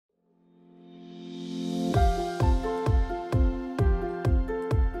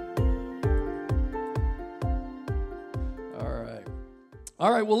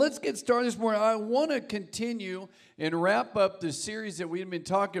All right, well, let's get started this morning. I want to continue and wrap up the series that we've been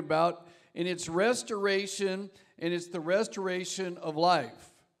talking about, and it's restoration, and it's the restoration of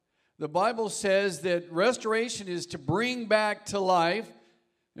life. The Bible says that restoration is to bring back to life,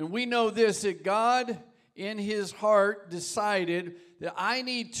 and we know this, that God in His heart decided that I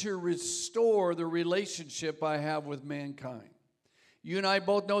need to restore the relationship I have with mankind. You and I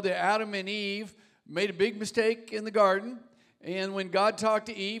both know that Adam and Eve made a big mistake in the garden. And when God talked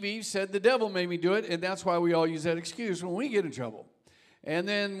to Eve, Eve said, the devil made me do it. And that's why we all use that excuse when we get in trouble. And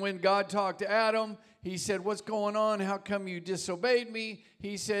then when God talked to Adam, he said, what's going on? How come you disobeyed me?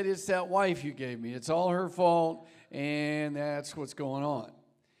 He said, it's that wife you gave me. It's all her fault. And that's what's going on.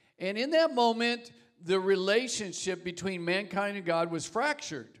 And in that moment, the relationship between mankind and God was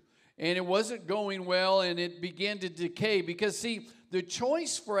fractured. And it wasn't going well, and it began to decay. Because, see, the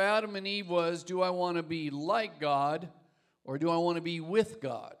choice for Adam and Eve was, do I want to be like God, or do I want to be with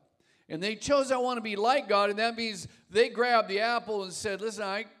God? And they chose I want to be like God, and that means they grabbed the apple and said, listen,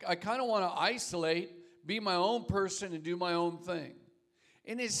 I kind of want to isolate, be my own person, and do my own thing.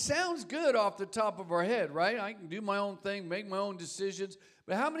 And it sounds good off the top of our head, right? I can do my own thing, make my own decisions.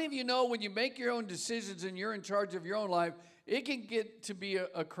 But how many of you know when you make your own decisions and you're in charge of your own life, it can get to be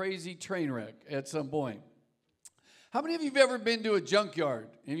a crazy train wreck at some point? How many of you have ever been to a junkyard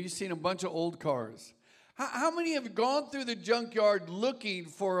and you've seen a bunch of old cars? How many have gone through the junkyard looking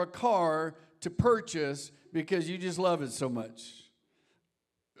for a car to purchase because you just love it so much?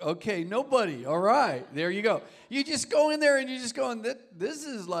 Okay, nobody. All right, there you go. You just go in there and you just go, this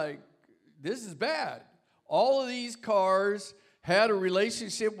is bad. All of these cars had a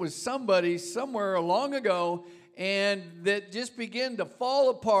relationship with somebody somewhere long ago, and that just begin to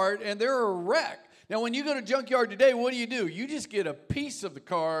fall apart, and they're a wreck. Now, when you go to junkyard today, what do? You just get a piece of the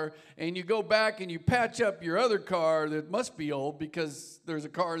car, and you go back and you patch up your other car that must be old because there's a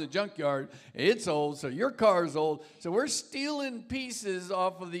car in the junkyard. It's old, so your car's old. So we're stealing pieces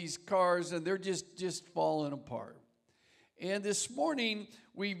off of these cars, and they're just falling apart. And this morning,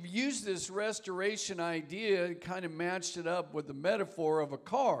 we've used this restoration idea and kind of matched it up with the metaphor of a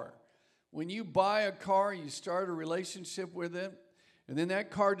car. When you buy a car, you start a relationship with it. And then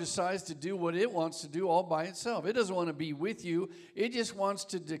that car decides to do what it wants to do all by itself. It doesn't want to be with you. It just wants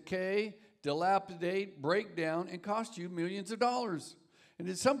to decay, dilapidate, break down, and cost you millions of dollars. And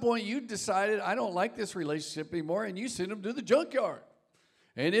at some point, you decided, I don't like this relationship anymore, and you send them to the junkyard.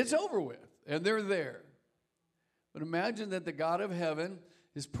 And it's over with, and they're there. But imagine that the God of heaven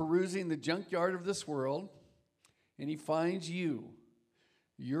is perusing the junkyard of this world, and He finds you,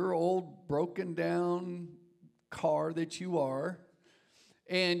 your old broken down car that you are,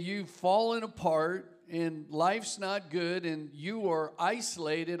 and you've fallen apart, and life's not good, and you are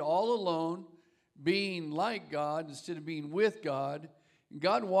isolated, all alone, being like God instead of being with God. And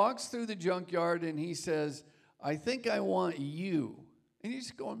God walks through the junkyard, and He says, I think I want you. And you're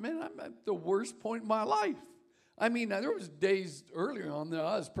just going, man, I'm at the worst point in my life. I mean, there was days earlier on that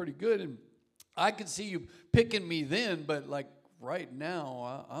I was pretty good, and I could see you picking me then, but like right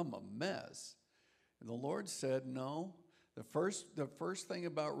now, I'm a mess. And the Lord said, no. The first thing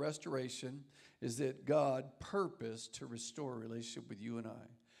about restoration is that God purposed to restore a relationship with you and I.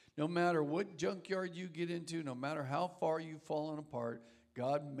 No matter what junkyard you get into, no matter how far you've fallen apart,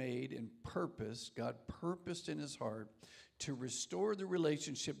 God purposed in His heart to restore the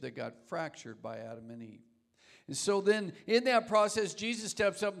relationship that got fractured by Adam and Eve. And so then in that process, Jesus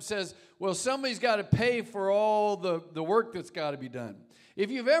steps up and says, well, somebody's got to pay for all the work that's got to be done. If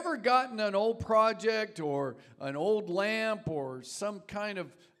you've ever gotten an old project or an old lamp or some kind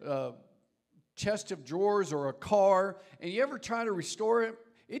of chest of drawers or a car, and you ever try to restore it,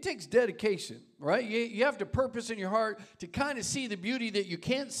 it takes dedication, right? You have to purpose in your heart to kind of see the beauty that you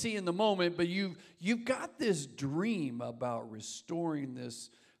can't see in the moment, but you've got this dream about restoring this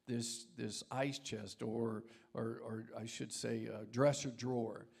ice chest or I should say dresser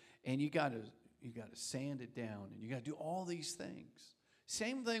drawer, and you got to sand it down, and you got to do all these things.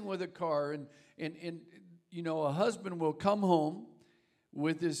 Same thing with a car, and you know, a husband will come home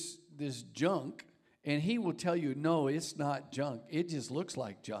with this junk, and he will tell you, no, it's not junk. It just looks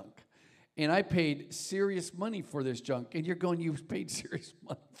like junk. And I paid serious money for this junk. And you're going, you paid serious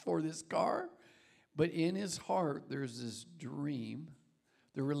money for this car? But in his heart, there's this dream.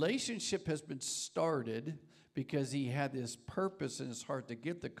 The relationship has been started because he had this purpose in his heart to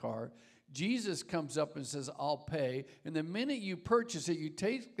get the car. Jesus comes up and says, I'll pay. And the minute you purchase it, you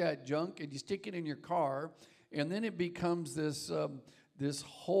take that junk and you stick it in your car, and then it becomes this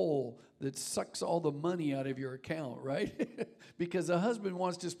hole that sucks all the money out of your account, right? Because the husband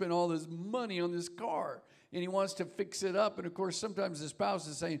wants to spend all this money on this car. and he wants to fix it up. And of course, sometimes the spouse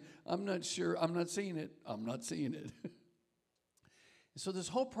is saying, I'm not sure, I'm not seeing it, I'm not seeing it. So this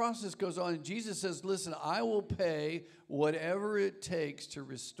whole process goes on, and Jesus says, listen, I will pay whatever it takes to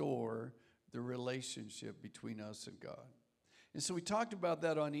restore the relationship between us and God. And so we talked about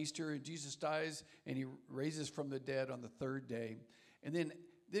that on Easter, and Jesus dies, and he raises from the dead on the third day. And then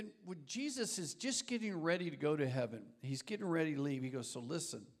when Jesus is just getting ready to go to heaven, he's getting ready to leave, he goes, so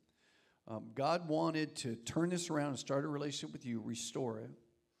listen, God wanted to turn this around and start a relationship with you, restore it.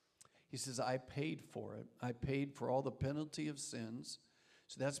 He says, I paid for it. I paid for all the penalty of sins.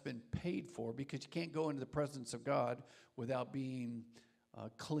 So that's been paid for, because you can't go into the presence of God without being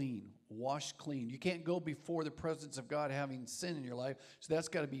clean, washed clean. You can't go before the presence of God having sin in your life. So that's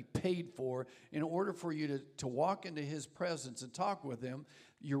got to be paid for. In order for you to walk into his presence and talk with him,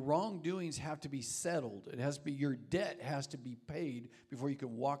 your wrongdoings have to be settled. It has to be, your debt has to be paid before you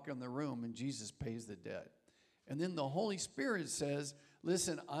can walk in the room, and Jesus pays the debt. And then the Holy Spirit says,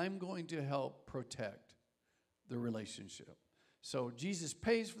 listen, I'm going to help protect the relationship. So Jesus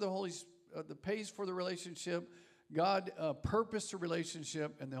pays for pays for the relationship. God purposed the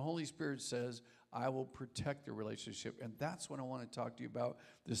relationship, and the Holy Spirit says, I will protect the relationship. And that's what I want to talk to you about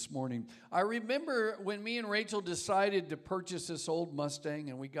this morning. I remember when me and Rachel decided to purchase this old Mustang,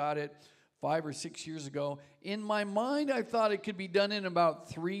 and we got it 5 or 6 years ago. In my mind, I thought it could be done in about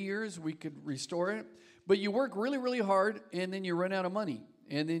 3 years. We could restore it. But you work really, really hard, and then you run out of money.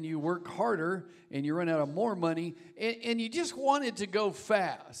 And then you work harder, and you run out of more money. And you just want it to go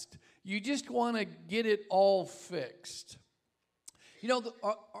fast. You just want to get it all fixed. You know,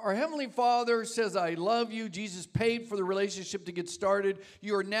 our Heavenly Father says, I love you. Jesus paid for the relationship to get started.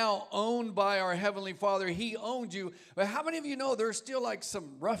 You are now owned by our Heavenly Father. He owns you. But how many of you know there's still like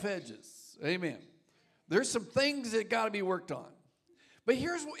some rough edges? Amen. There's some things that got to be worked on. But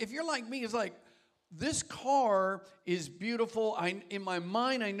if you're like me, it's like, this car is beautiful. In my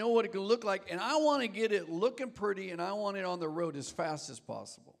mind, I know what it can look like, and I want to get it looking pretty, and I want it on the road as fast as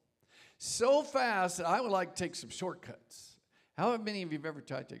possible. So fast that I would like to take some shortcuts. How many of you have ever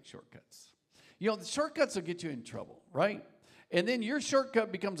tried to take shortcuts? You know, the shortcuts will get you in trouble, right? And then your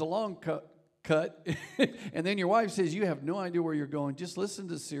shortcut becomes a long cut, and then your wife says, you have no idea where you're going. Just listen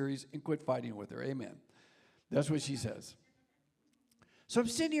to the series and quit fighting with her. Amen. That's what she says. So I'm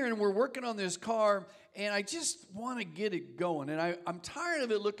sitting here, and we're working on this car, and I just want to get it going. And I'm tired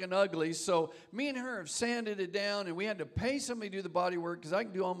of it looking ugly, so me and her have sanded it down, and we had to pay somebody to do the body work, because I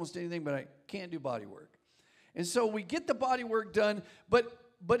can do almost anything, but I can't do body work. And so we get the body work done, but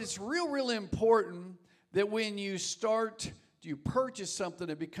it's real important that when you purchase something,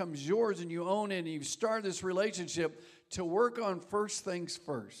 it becomes yours, and you own it, and you start this relationship, to work on first things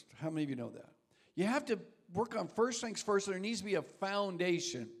first. How many of you know that? You have to work on first things first. There needs to be a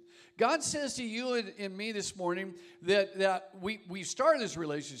foundation. God says to you and me this morning that we started this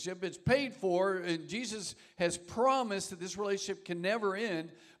relationship. It's paid for, and Jesus has promised that this relationship can never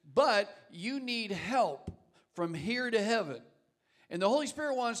end, but you need help from here to heaven. And the Holy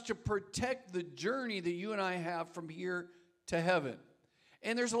Spirit wants to protect the journey that you and I have from here to heaven.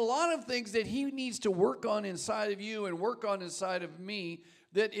 And there's a lot of things that he needs to work on inside of you and work on inside of me,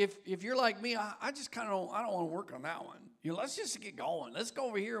 that if you're like me, I just kind of I don't want to work on that one. You know, let's just get going. Let's go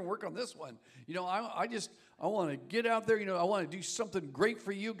over here and work on this one. You know, I want to get out there. You know, I want to do something great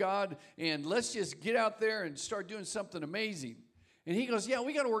for you, God, and let's just get out there and start doing something amazing. And he goes, yeah,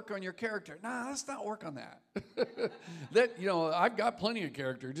 we got to work on your character. Nah, let's not work on that. You know, I've got plenty of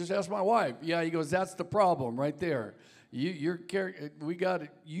character. Just ask my wife. Yeah, he goes, that's the problem right there. Your character,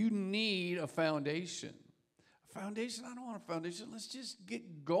 you need a foundation. Foundation? I don't want a foundation. Let's just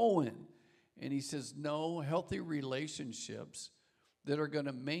get going. And he says, no, healthy relationships that are going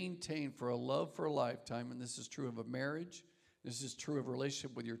to maintain for a love for a lifetime, and this is true of a marriage, this is true of a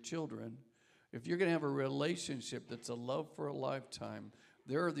relationship with your children. If you're going to have a relationship that's a love for a lifetime,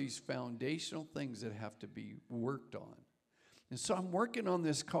 there are these foundational things that have to be worked on. And so I'm working on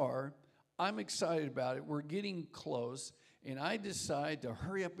this car. I'm excited about it. We're getting close. And I decide to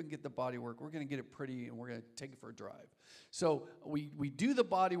hurry up and get the body work. We're going to get it pretty, and we're going to take it for a drive. So we do the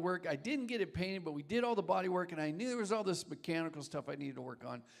body work. I didn't get it painted, but we did all the body work, and I knew there was all this mechanical stuff I needed to work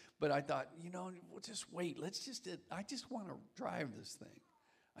on. But I thought, you know, we'll just wait. I just want to drive this thing.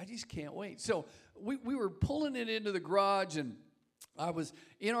 I just can't wait. So we were pulling it into the garage, and I was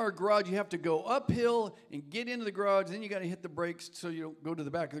in our garage. You have to go uphill and get into the garage. Then you got to hit the brakes so you don't go to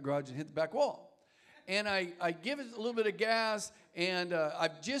the back of the garage and hit the back wall. And I give it a little bit of gas, And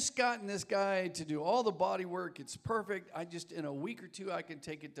I've just gotten this guy to do all the body work. It's perfect. In a week or two, I can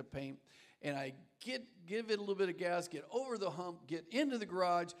take it to paint. And I give it a little bit of gas, get over the hump, get into the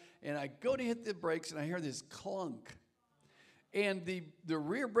garage, and I go to hit the brakes, and I hear this clunk. And the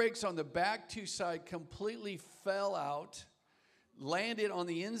rear brakes on the back two side completely fell out, landed on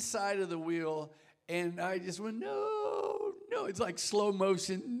the inside of the wheel, and I just went, no. It's like slow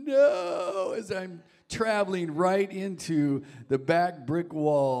motion, no, as I'm traveling right into the back brick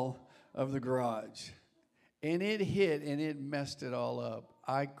wall of the garage. And it hit, and it messed it all up.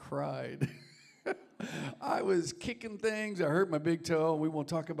 I cried. I was kicking things. I hurt my big toe. We won't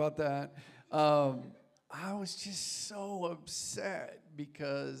talk about that. I was just so upset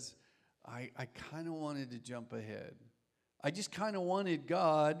because I kind of wanted to jump ahead. I just kind of wanted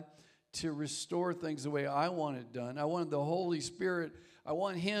God to restore things the way I want it done. I wanted the Holy Spirit, I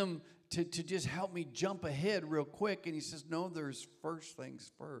want Him to just help me jump ahead real quick. And He says, no, there's first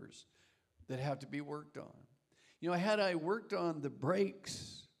things first that have to be worked on. You know, had I worked on the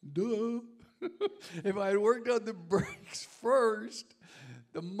brakes, if I had worked on the brakes first,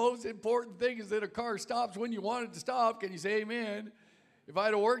 the most important thing is that a car stops when you want it to stop. Can you say amen? If I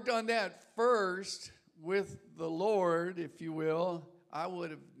had worked on that first with the Lord, if you will, I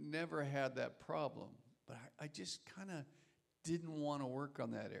would have never had that problem. But I just kind of didn't want to work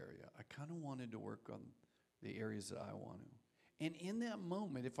on that area. I kind of wanted to work on the areas that I want to. And in that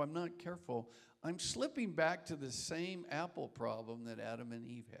moment, if I'm not careful, I'm slipping back to the same apple problem that Adam and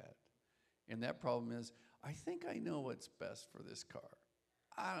Eve had. And that problem is, I think I know what's best for this car.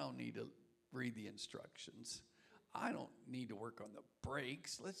 I don't need to read the instructions. I don't need to work on the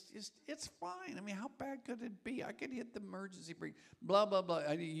brakes. It's fine. I mean, how bad could it be? I could hit the emergency brake, blah, blah, blah.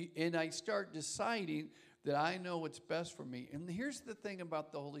 And I start deciding that I know what's best for me. And here's the thing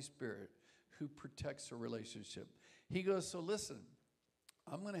about the Holy Spirit who protects a relationship. He goes, so listen,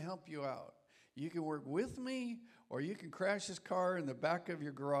 I'm going to help you out. You can work with me, or you can crash this car in the back of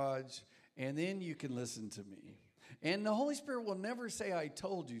your garage, and then you can listen to me. And the Holy Spirit will never say, I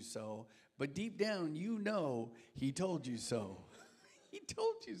told you so. But deep down, you know He told you so. He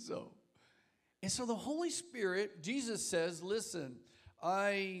told you so. And so the Holy Spirit, Jesus says, listen,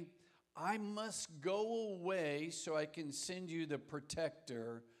 I must go away so I can send you the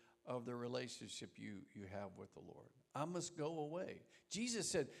protector of the relationship you have with the Lord. I must go away. Jesus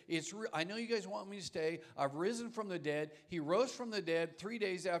said, I know you guys want me to stay. I've risen from the dead. He rose from the dead 3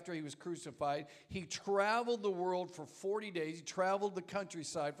 days after He was crucified. He traveled the world for 40 days. He traveled the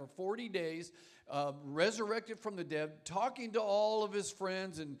countryside for 40 days, resurrected from the dead, talking to all of His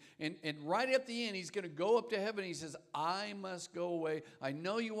friends. And right at the end, He's going to go up to heaven. He says, I must go away. I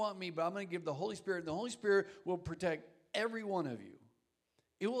know you want me, but I'm going to give the Holy Spirit. And the Holy Spirit will protect every one of you.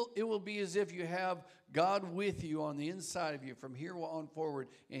 It will be as if you have God with you on the inside of you from here on forward,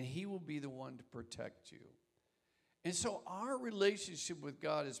 and He will be the one to protect you. And so our relationship with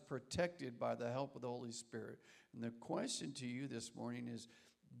God is protected by the help of the Holy Spirit. And the question to you this morning is,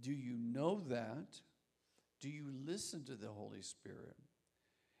 do you know that? Do you listen to the Holy Spirit?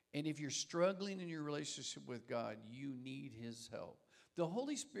 And if you're struggling in your relationship with God, you need His help. The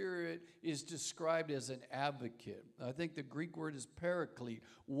Holy Spirit is described as an advocate. I think the Greek word is paraclete,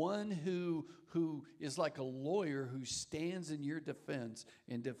 one who is like a lawyer who stands in your defense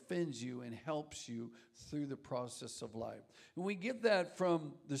and defends you and helps you through the process of life. And we get that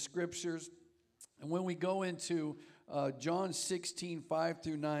from the Scriptures. And when we go into John 16, 5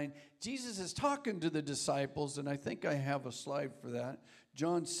 through 9, Jesus is talking to the disciples, and I think I have a slide for that.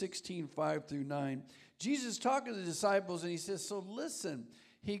 John 16, 5 through 9. Jesus is talking to the disciples, and He says, so listen.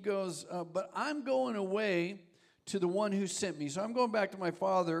 He goes, but I'm going away to the one who sent me. So I'm going back to my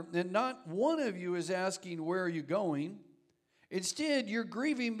Father, and not one of you is asking, where are you going? Instead, you're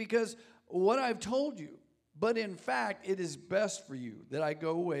grieving because what I've told you. But in fact, it is best for you that I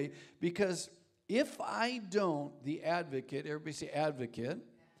go away, because if I don't, the advocate, everybody say advocate,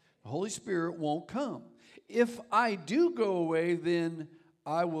 the Holy Spirit won't come. If I do go away, then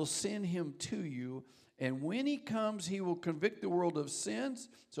I will send Him to you. And when He comes, He will convict the world of sins.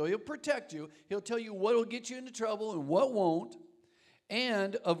 So He'll protect you. He'll tell you what will get you into trouble and what won't.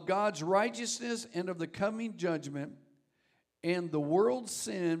 And of God's righteousness and of the coming judgment. And the world's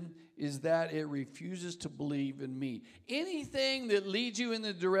sin is that it refuses to believe in me. Anything that leads you in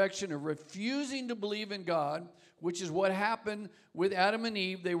the direction of refusing to believe in God, which is what happened with Adam and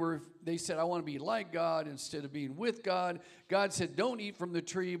Eve. They said, I want to be like God instead of being with God. God said, don't eat from the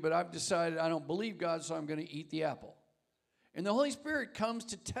tree, but I've decided I don't believe God, so I'm going to eat the apple. And the Holy Spirit comes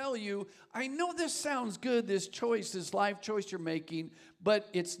to tell you, I know this sounds good, this choice, this life choice you're making, but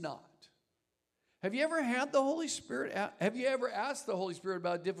it's not. Have you ever had the Holy Spirit? Have you ever asked the Holy Spirit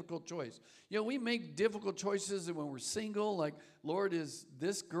about a difficult choice? You know, we make difficult choices and when we're single, like, Lord, is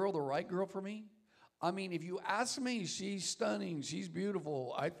this girl the right girl for me? I mean, if you ask me, she's stunning, she's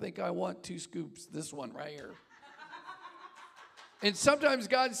beautiful. I think I want 2 scoops, this one right here. And sometimes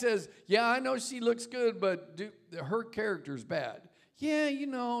God says, yeah, I know she looks good, but her character's bad. Yeah, you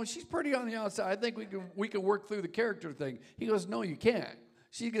know, she's pretty on the outside. I think we can work through the character thing. He goes, no, you can't.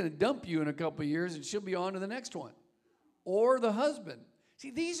 She's going to dump you in a couple of years, and she'll be on to the next one. Or the husband. See,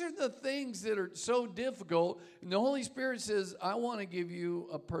 these are the things that are so difficult. And the Holy Spirit says, I want to give you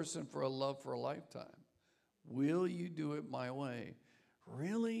a person for a love for a lifetime. Will you do it my way?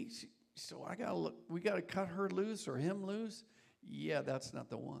 Really? So we got to cut her loose or him loose? Yeah, that's not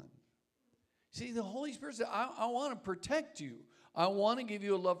the one. See, the Holy Spirit said, I want to protect you. I want to give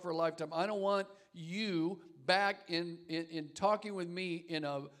you a love for a lifetime. I don't want you back in talking with me in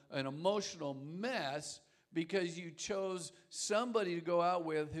an emotional mess because you chose somebody to go out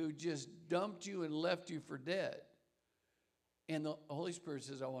with who just dumped you and left you for dead. And the Holy Spirit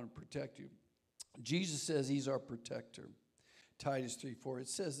says, I want to protect you. Jesus says he's our protector. Titus 3:4, it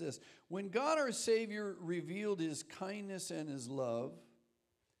says this, when God our Savior revealed his kindness and his love,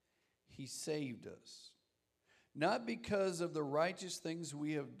 he saved us. Not because of the righteous things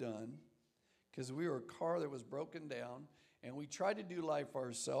we have done, because we were a car that was broken down, and we tried to do life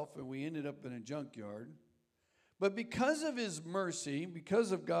ourselves, and we ended up in a junkyard. But because of his mercy,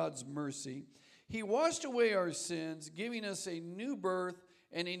 because of God's mercy, he washed away our sins, giving us a new birth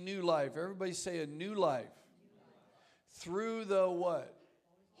and a new life. Everybody say a new life. Through the what?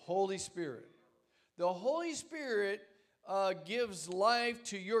 Holy Spirit. The Holy Spirit gives life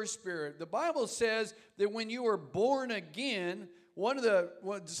to your spirit. The Bible says that when you were born again, one of the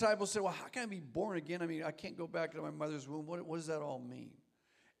disciples said, well, how can I be born again? I mean, I can't go back to my mother's womb. What does that all mean?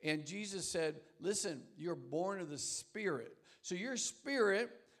 And Jesus said, listen, you're born of the Spirit. So your spirit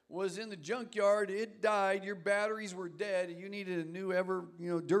was in the junkyard. It died. Your batteries were dead. And you needed a new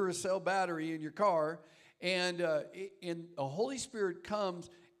Duracell battery in your car. And the Holy Spirit comes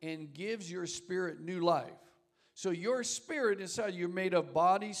and gives your spirit new life. So your spirit inside, you're made of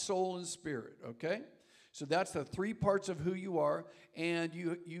body, soul, and spirit, okay? So that's the 3 parts of who you are. And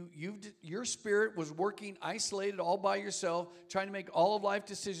your spirit was working isolated all by yourself, trying to make all of life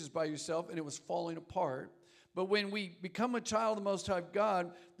decisions by yourself, and it was falling apart. But when we become a child of the Most High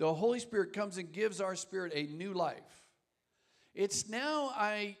God, the Holy Spirit comes and gives our spirit a new life. It's now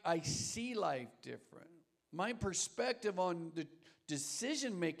I see life different. My perspective on the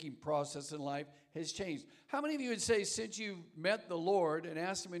decision-making process in life has changed. How many of you would say since you've met the Lord and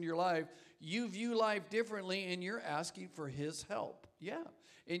asked him in your life, you view life differently and you're asking for his help? Yeah.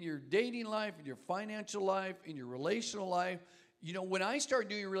 In your dating life, in your financial life, in your relational life. You know, when I start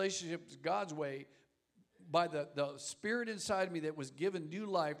doing relationships God's way, by the Spirit inside of me that was given new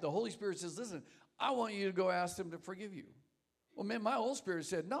life, the Holy Spirit says, listen, I want you to go ask them to forgive you. Well, man, my old spirit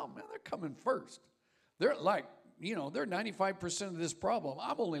said, no, man, they're coming first. They're like, they're 95% of this problem.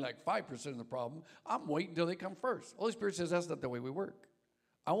 I'm only like 5% of the problem. I'm waiting until they come first. Holy Spirit says that's not the way we work.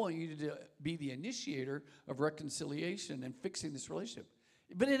 I want you to be the initiator of reconciliation and fixing this relationship.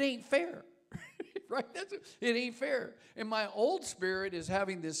 But it ain't fair, right? It ain't fair. And my old spirit is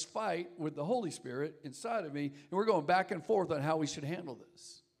having this fight with the Holy Spirit inside of me, and we're going back and forth on how we should handle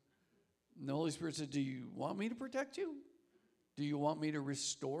this. And the Holy Spirit says, do you want me to protect you? Do you want me to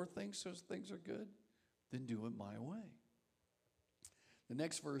restore things so things are good? Then do it my way. The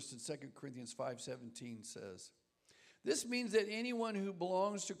next verse in 2 Corinthians 5:17 says, this means that anyone who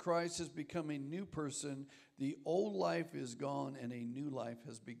belongs to Christ has become a new person. The old life is gone and a new life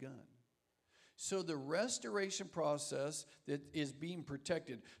has begun. So the restoration process that is being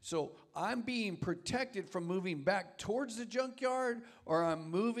protected. So I'm being protected from moving back towards the junkyard, or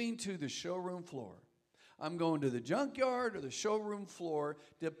I'm moving to the showroom floor. I'm going to the junkyard or the showroom floor,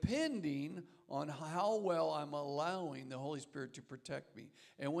 depending on how well I'm allowing the Holy Spirit to protect me.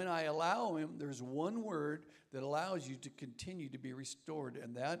 And when I allow him, there's one word that allows you to continue to be restored,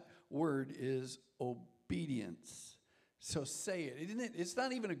 and that word is obedience. So say it. Isn't it? It's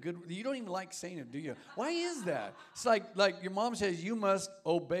not even a good, you don't even like saying it, do you? Why is that? It's like your mom says, you must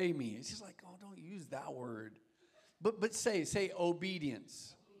obey me. It's just like, oh, don't use that word. But say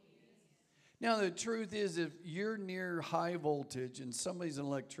obedience. Now, the truth is, if you're near high voltage and somebody's an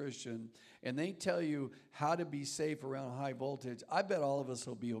electrician and they tell you how to be safe around high voltage, I bet all of us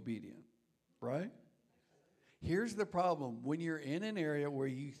will be obedient, right? Here's the problem. When you're in an area where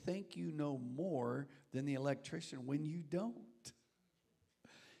you think you know more than the electrician, when you don't.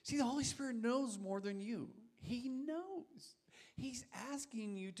 See, the Holy Spirit knows more than you. He knows. He's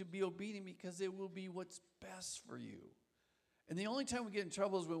asking you to be obedient because it will be what's best for you. And the only time we get in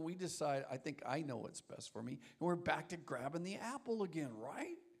trouble is when we decide, I think I know what's best for me, and we're back to grabbing the apple again,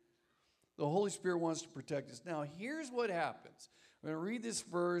 right? The Holy Spirit wants to protect us. Now, here's what happens. I'm going to read this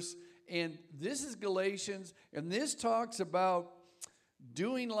verse, and this is Galatians, and this talks about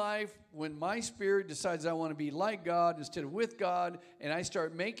doing life when my spirit decides I want to be like God instead of with God, and I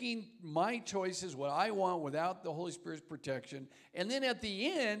start making my choices, what I want, without the Holy Spirit's protection. And then at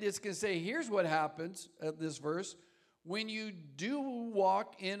the end, it's going to say, here's what happens at this verse. When you do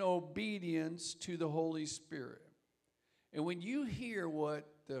walk in obedience to the Holy Spirit. And when you hear what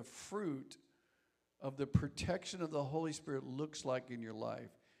the fruit of the protection of the Holy Spirit looks like in your life,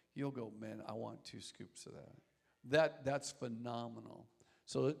 you'll go, man, I want 2 scoops of that. That's phenomenal.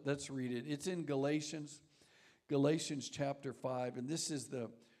 So let's read it. It's in Galatians chapter 5, and this is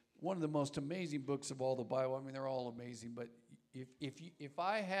one of the most amazing books of all the Bible. I mean, they're all amazing, but if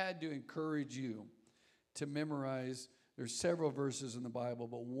I had to encourage you to memorize, there's several verses in the Bible,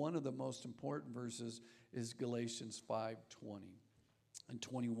 but one of the most important verses is Galatians 5:20 and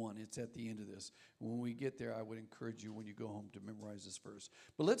 21. It's at the end of this. When we get there, I would encourage you when you go home to memorize this verse.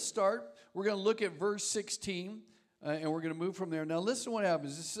 But let's start. We're going to look at verse 16, and we're going to move from there. Now listen to what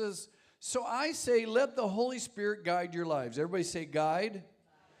happens. It says, so I say, let the Holy Spirit guide your lives. Everybody say guide.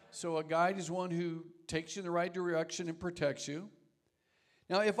 So a guide is one who takes you in the right direction and protects you.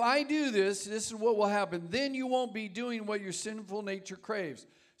 Now, if I do this is what will happen. Then you won't be doing what your sinful nature craves.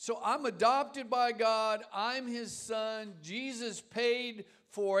 So I'm adopted by God. I'm his son. Jesus paid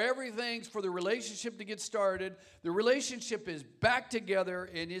for everything for the relationship to get started. The relationship is back together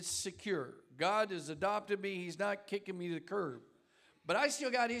and it's secure. God has adopted me. He's not kicking me to the curb. But I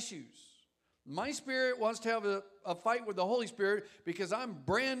still got issues. My spirit wants to have a fight with the Holy Spirit because I'm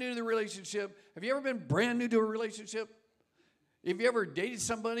brand new to the relationship. Have you ever been brand new to a relationship? If you ever dated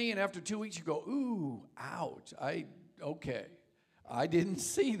somebody and after 2 weeks you go, ooh, ouch, okay. I didn't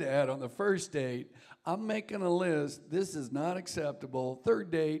see that on the first date. I'm making a list. This is not acceptable. Third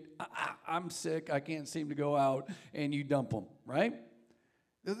date, I'm sick. I can't seem to go out, and you dump them, right?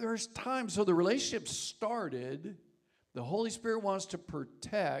 There's times, so the relationship started. The Holy Spirit wants to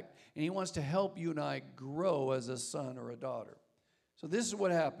protect, and he wants to help you and I grow as a son or a daughter. So this is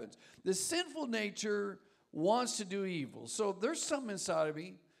what happens. The sinful nature wants to do evil. So there's something inside of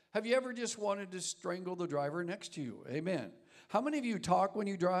me. Have you ever just wanted to strangle the driver next to you? Amen. How many of you talk when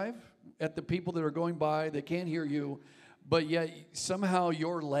you drive at the people that are going by? They can't hear you, but yet somehow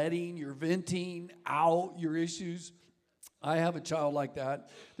you're venting out your issues. I have a child like that.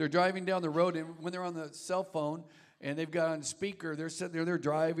 They're driving down the road, and when they're on the cell phone and they've got on speaker, they're sitting there, they're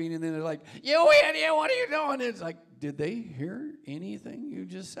driving, and then they're like, you idiot, what are you doing? It's like, did they hear anything you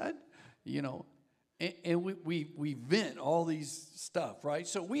just said? You know, and we vent all these stuff, right?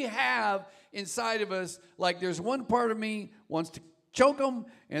 So we have inside of us, like there's one part of me wants to choke them,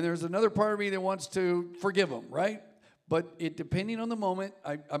 and there's another part of me that wants to forgive them, right? But it depending on the moment,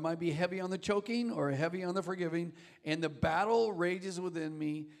 I might be heavy on the choking or heavy on the forgiving, and the battle rages within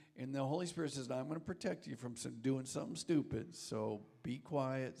me, and the Holy Spirit says, I'm going to protect you from doing something stupid, so be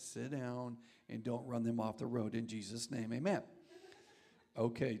quiet, sit down, and don't run them off the road in Jesus' name, amen.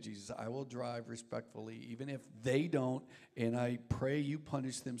 Okay, Jesus, I will drive respectfully, even if they don't, and I pray you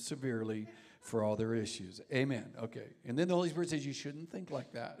punish them severely for all their issues. Amen. Okay. And then the Holy Spirit says you shouldn't think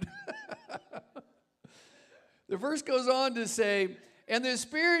like that. The verse goes on to say, and the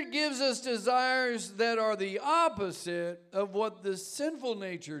Spirit gives us desires that are the opposite of what the sinful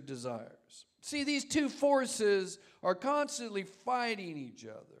nature desires. See, these two forces are constantly fighting each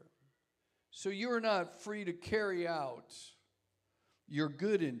other. So you're not free to carry out your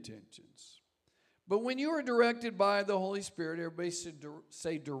good intentions. But when you are directed by the Holy Spirit, everybody should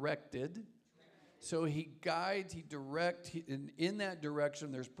say directed. So he guides, he directs, and in that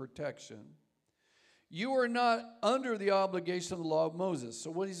direction there's protection. You are not under the obligation of the law of Moses. So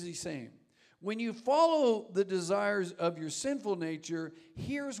what is he saying? When you follow the desires of your sinful nature,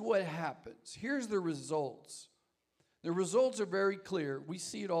 here's what happens. Here's the results. The results are very clear. We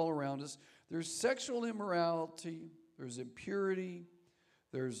see it all around us. There's sexual immorality, there's impurity,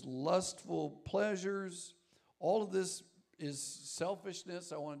 there's lustful pleasures. All of this is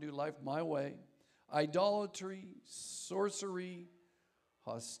selfishness. I want to do life my way. Idolatry, sorcery,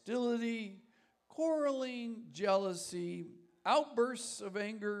 hostility, quarreling, jealousy, outbursts of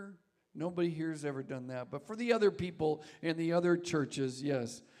anger. Nobody here has ever done that. But for the other people in the other churches,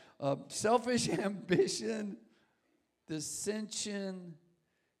 yes. Selfish ambition, dissension,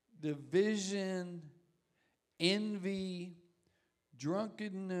 division, envy,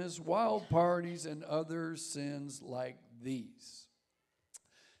 drunkenness, wild parties, and other sins like these.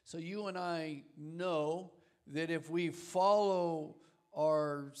 So you and I know that if we follow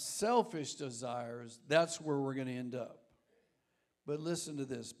our selfish desires, that's where we're going to end up. But listen to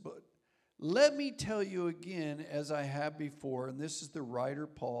this. But let me tell you again, as I have before, and this is the writer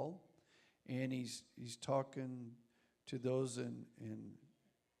Paul, and he's talking to those in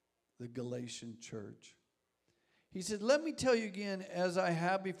the Galatian church. He said, let me tell you again, as I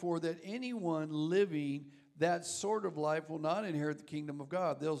have before, that anyone living that sort of life will not inherit the kingdom of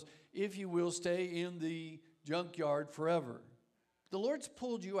God. They'll, if you will, stay in the junkyard forever. The Lord's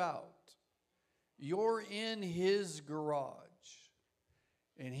pulled you out. You're in his garage,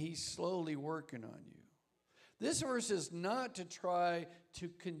 and he's slowly working on you. This verse is not to try to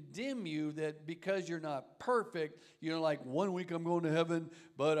condemn you that because you're not perfect, like 1 week I'm going to heaven,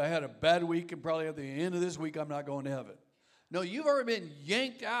 but I had a bad week and probably at the end of this week I'm not going to heaven. No, you've already been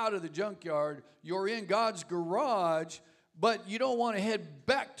yanked out of the junkyard. You're in God's garage, but you don't want to head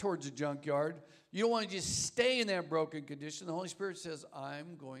back towards the junkyard. You don't want to just stay in that broken condition. The Holy Spirit says,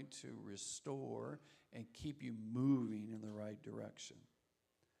 I'm going to restore and keep you moving in the right direction.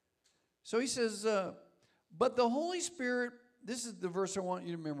 So he says, but the Holy Spirit, this is the verse I want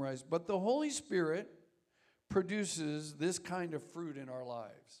you to memorize, but the Holy Spirit produces this kind of fruit in our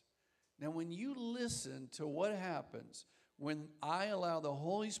lives. Now, when you listen to what happens when I allow the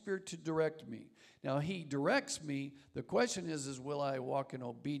Holy Spirit to direct me, now he directs me, the question is will I walk in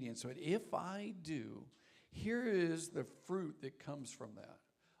obedience? But if I do, here is the fruit that comes from that.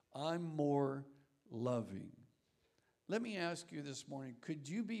 I'm more loving. Let me ask you this morning, could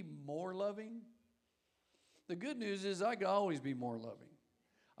you be more loving? The good news is I can always be more loving.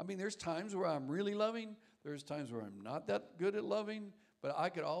 I mean, there's times where I'm really loving. There's times where I'm not that good at loving. But I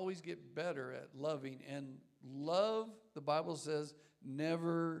could always get better at loving. And love, the Bible says,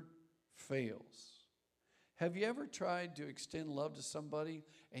 never fails. Have you ever tried to extend love to somebody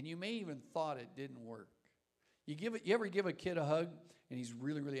and you may even thought it didn't work? You ever give a kid a hug and he's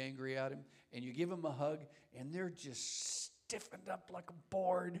really, really angry at him, and you give him a hug and they're just stiffened up like a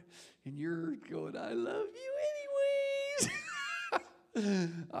board, and you're going, I love you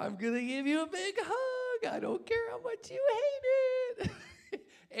anyways. I'm going to give you a big hug. I don't care how much you hate it.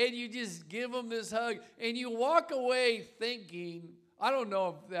 And you just give them this hug, and you walk away thinking, I don't know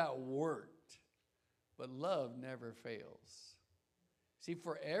if that worked, but love never fails. See,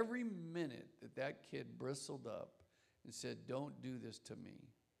 for every minute that kid bristled up and said, don't do this to me,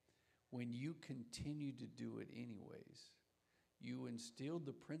 when you continue to do it anyways, you instilled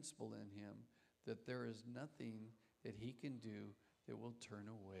the principle in him that there is nothing that he can do that will turn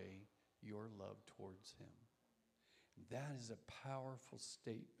away your love towards him. That is a powerful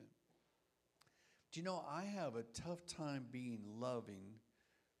statement. Do you know, I have a tough time being loving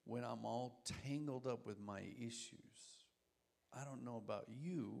when I'm all tangled up with my issues. I don't know about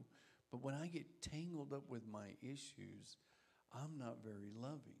you, but when I get tangled up with my issues, I'm not very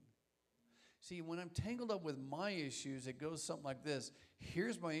loving. See, when I'm tangled up with my issues, it goes something like this.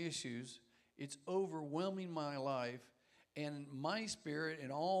 Here's my issues. It's overwhelming my life. And my spirit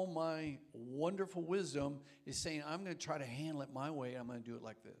and all my wonderful wisdom is saying, I'm going to try to handle it my way. I'm going to do it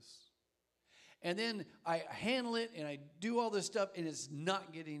like this. And then I handle it and I do all this stuff, and it's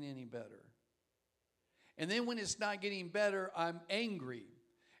not getting any better. And then when it's not getting better, I'm angry.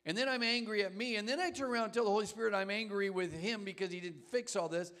 And then I'm angry at me. And then I turn around and tell the Holy Spirit I'm angry with him because he didn't fix all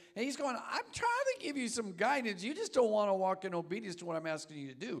this. And he's going, I'm trying to give you some guidance. You just don't want to walk in obedience to what I'm asking you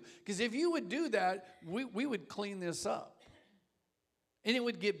to do. Because if you would do that, we would clean this up. And it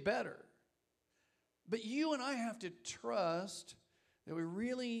would get better. But you and I have to trust that we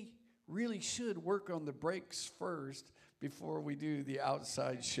really, really should work on the brakes first before we do the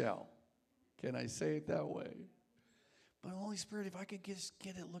outside shell. Can I say it that way? But Holy Spirit, if I could just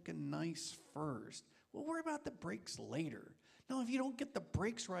get it looking nice first, we'll worry about the brakes later. No, if you don't get the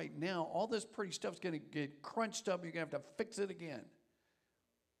brakes right now, all this pretty stuff's going to get crunched up. You're going to have to fix it again.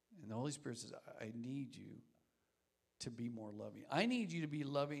 And the Holy Spirit says, I need you to be more loving. I need you to be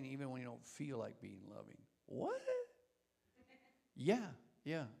loving even when you don't feel like being loving. What? Yeah.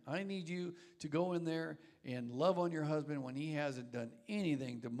 I need you to go in there and love on your husband when he hasn't done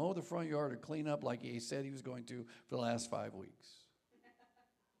anything to mow the front yard or clean up like he said he was going to for the last 5 weeks.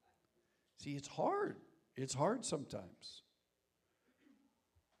 See, it's hard. It's hard sometimes.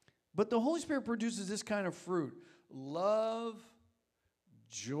 But the Holy Spirit produces this kind of fruit: love,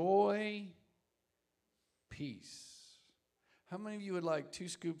 joy, peace. How many of you would like 2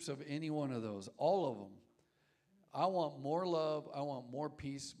 scoops of any one of those? All of them. I want more love. I want more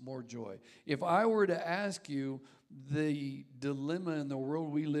peace, more joy. If I were to ask you the dilemma in the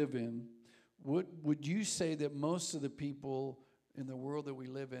world we live in, would you say that most of the people in the world that we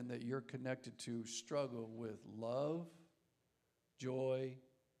live in that you're connected to struggle with love, joy,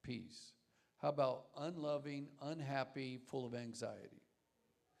 peace? How about unloving, unhappy, full of anxiety?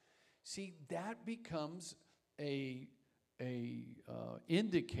 See, that becomes a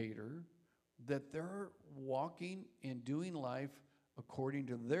indicator that they're walking and doing life according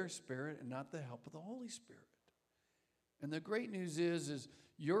to their spirit and not the help of the Holy Spirit. And the great news is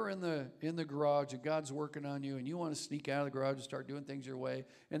you're in the garage and God's working on you and you want to sneak out of the garage and start doing things your way.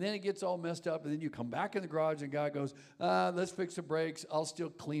 And then it gets all messed up and then you come back in the garage and God goes, let's fix the brakes. I'll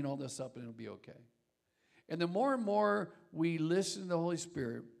still clean all this up and it'll be okay. And the more and more we listen to the Holy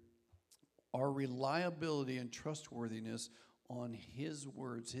Spirit, our reliability and trustworthiness on His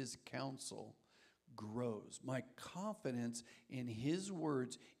words, His counsel grows. My confidence in His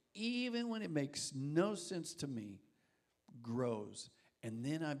words, even when it makes no sense to me, grows. And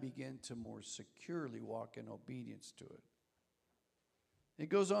then I begin to more securely walk in obedience to it. It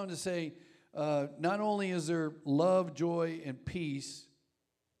goes on to say, not only is there love, joy, and peace,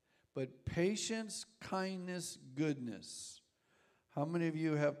 but patience, kindness, goodness. How many of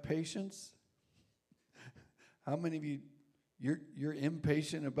you have patience? How many of you, you're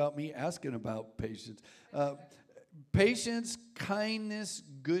impatient about me asking about patience? Patience, kindness,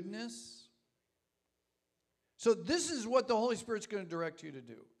 goodness. So this is what the Holy Spirit's going to direct you to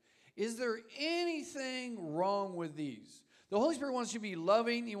do. Is there anything wrong with these? The Holy Spirit wants you to be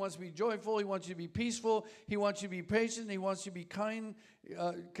loving. He wants you to be joyful. He wants you to be peaceful. He wants you to be patient. He wants you to be kind,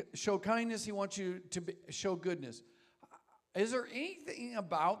 show kindness. He wants you to show goodness. Is there anything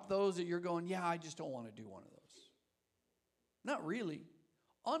about those that you're going, yeah, I just don't want to do one of those? Not really.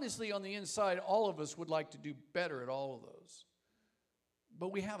 Honestly, on the inside, all of us would like to do better at all of those.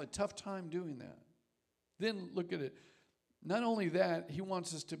 But we have a tough time doing that. Then look at it. Not only that, He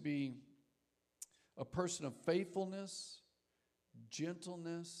wants us to be a person of faithfulness,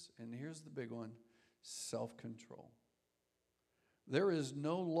 gentleness, and here's the big one, self-control. There is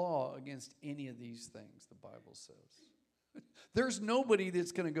no law against any of these things, the Bible says. There's nobody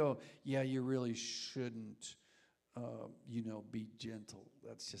that's going to go, yeah, you really shouldn't, be gentle.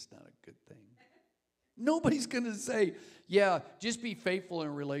 That's just not a good thing. Nobody's going to say, yeah, just be faithful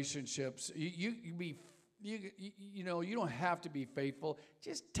in relationships. You don't have to be faithful.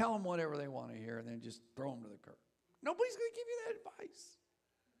 Just tell them whatever they want to hear and then just throw them to the curb. Nobody's going to give you that advice.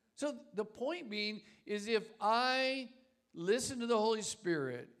 So the point being is if I listen to the Holy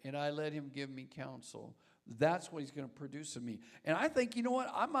Spirit and I let Him give me counsel, that's what He's going to produce in me. And I think, you know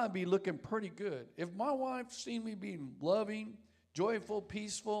what? I might be looking pretty good. If my wife's seen me being loving, joyful,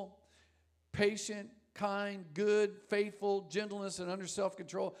 peaceful, patient, kind, good, faithful, gentleness, and under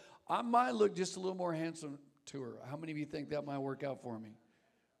self-control, I might look just a little more handsome to her. How many of you think that might work out for me?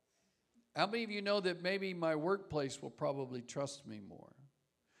 How many of you know that maybe my workplace will probably trust me more?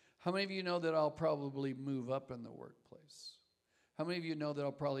 How many of you know that I'll probably move up in the workplace? How many of you know that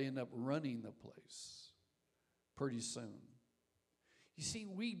I'll probably end up running the place pretty soon? You see,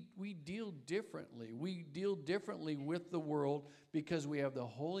 we deal differently. We deal differently with the world because we have the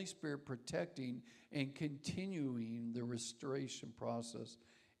Holy Spirit protecting and continuing the restoration process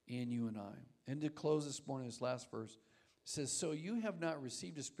in you and I. And to close this morning, this last verse says, so you have not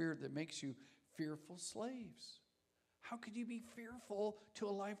received a spirit that makes you fearful slaves. How could you be fearful to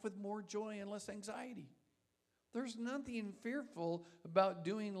a life with more joy and less anxiety? There's nothing fearful about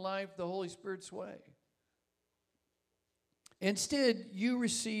doing life the Holy Spirit's way. Instead, you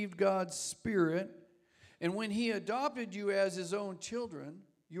received God's Spirit, and when He adopted you as His own children,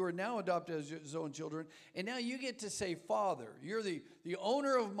 you are now adopted as His own children, and now you get to say, Father, you're the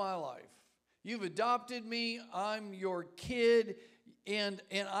owner of my life. You've adopted me. I'm your kid, and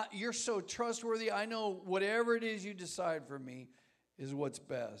you're so trustworthy. I know whatever it is you decide for me is what's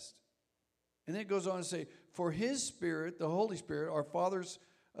best. And then it goes on to say, for His Spirit, the Holy Spirit, our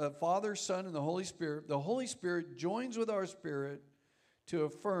Father, Son, and the Holy Spirit joins with our spirit to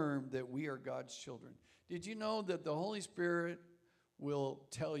affirm that we are God's children. Did you know that the Holy Spirit will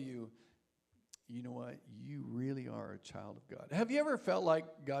tell you, you know what, you really are a child of God? Have you ever felt like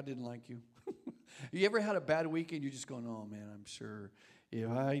God didn't like you? You ever had a bad week and you're just going, oh man, I'm sure if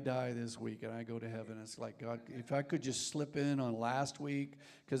I die this week and I go to heaven, it's like, God, if I could just slip in on last week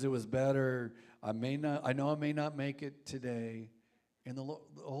because it was better, I know I may not make it today. And the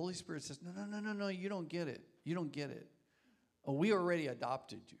Holy Spirit says, no, you don't get it. You don't get it. Oh, we already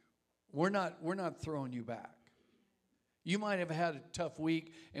adopted you. We're not throwing you back. You might have had a tough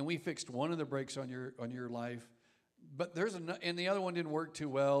week, and we fixed one of the brakes on your life, but and the other one didn't work too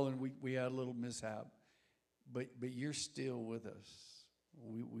well, and we had a little mishap. But you're still with us.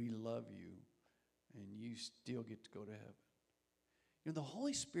 We love you. and you still get to go to heaven. You know, the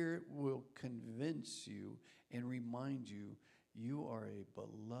Holy Spirit will convince you and remind you you are a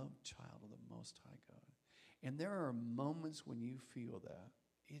beloved child of the Most High God. And there are moments when you feel that.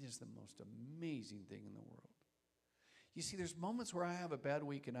 It is the most amazing thing in the world. You see, there's moments where I have a bad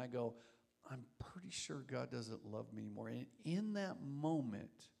week and I go, I'm pretty sure God doesn't love me anymore. And in that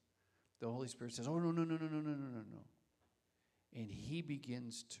moment, the Holy Spirit says, oh, no. And he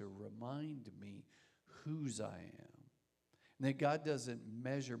begins to remind me whose I am. And that God doesn't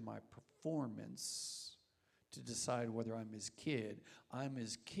measure my performance to decide whether I'm his kid. I'm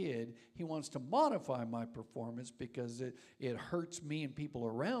his kid. He wants to modify my performance because it hurts me and people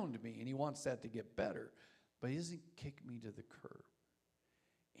around me, and he wants that to get better. But he doesn't kick me to the curb.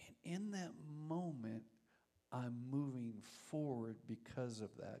 And in that moment, I'm moving forward because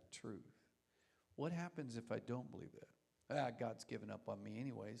of that truth. What happens if I don't believe that? God's given up on me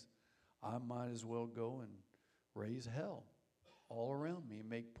anyways. I might as well go and raise hell all around me and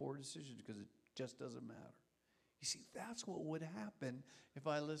make poor decisions because it just doesn't matter. You see, that's what would happen if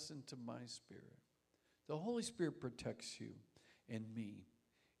I listened to my spirit. The Holy Spirit protects you and me,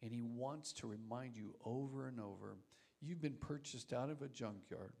 and he wants to remind you over and over, you've been purchased out of a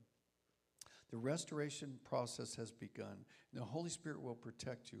junkyard. The restoration process has begun. And the Holy Spirit will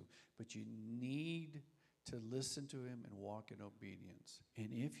protect you, but you need to listen to him and walk in obedience. And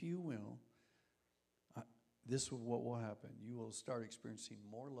if you will, this is what will happen. You will start experiencing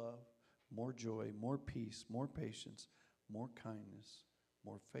more love, more joy, more peace, more patience, more kindness,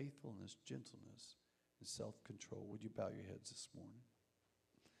 more faithfulness, gentleness, and self-control. Would you bow your heads this morning?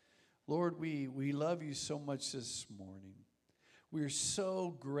 Lord, we love you so much this morning. We are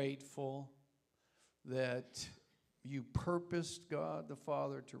so grateful that you purposed, God the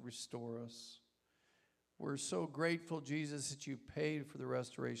Father, to restore us. We're so grateful, Jesus, that you paid for the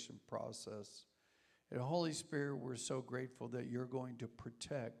restoration process. And Holy Spirit, we're so grateful that you're going to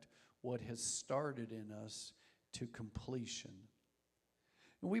protect what has started in us to completion.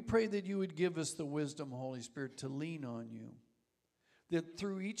 And we pray that you would give us the wisdom, Holy Spirit, to lean on you. That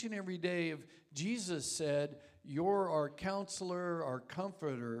through each and every day, if Jesus said, you're our counselor, our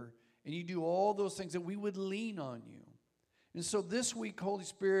comforter, and you do all those things, that we would lean on you. And so this week, Holy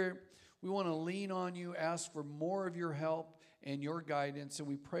Spirit, we want to lean on you, ask for more of your help and your guidance, and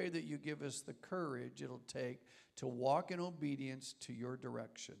we pray that you give us the courage it'll take to walk in obedience to your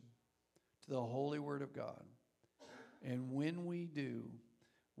direction, to the holy word of God. And when we do,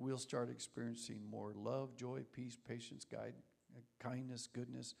 we'll start experiencing more love, joy, peace, patience, kindness,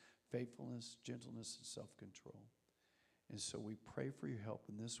 goodness, faithfulness, gentleness, and self-control. And so we pray for your help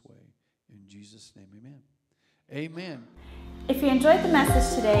in this way. In Jesus' name, amen. Amen. If you enjoyed the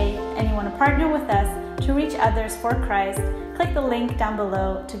message today and you want to partner with us to reach others for Christ, click the link down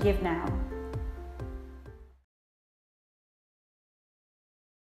below to give now.